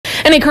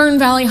And a Kern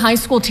Valley High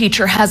School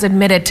teacher has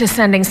admitted to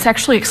sending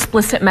sexually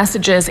explicit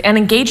messages and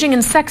engaging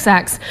in sex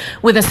acts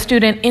with a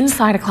student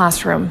inside a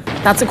classroom.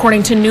 That's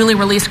according to newly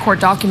released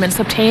court documents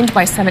obtained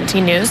by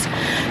 17 News.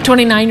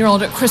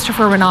 29-year-old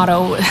Christopher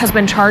Renato has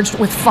been charged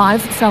with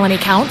 5 felony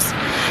counts.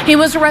 He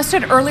was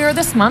arrested earlier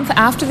this month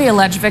after the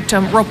alleged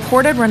victim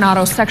reported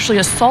Renato sexually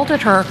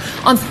assaulted her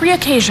on 3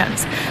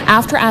 occasions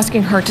after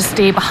asking her to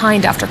stay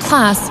behind after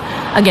class.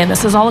 Again,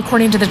 this is all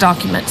according to the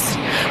documents.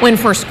 When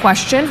first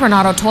questioned,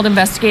 Renato told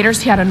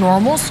investigators he had a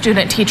normal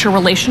student-teacher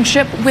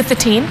relationship with the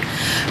teen.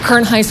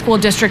 Kern High School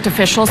district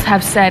officials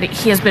have said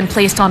he has been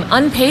placed on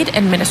unpaid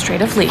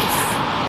administrative leave.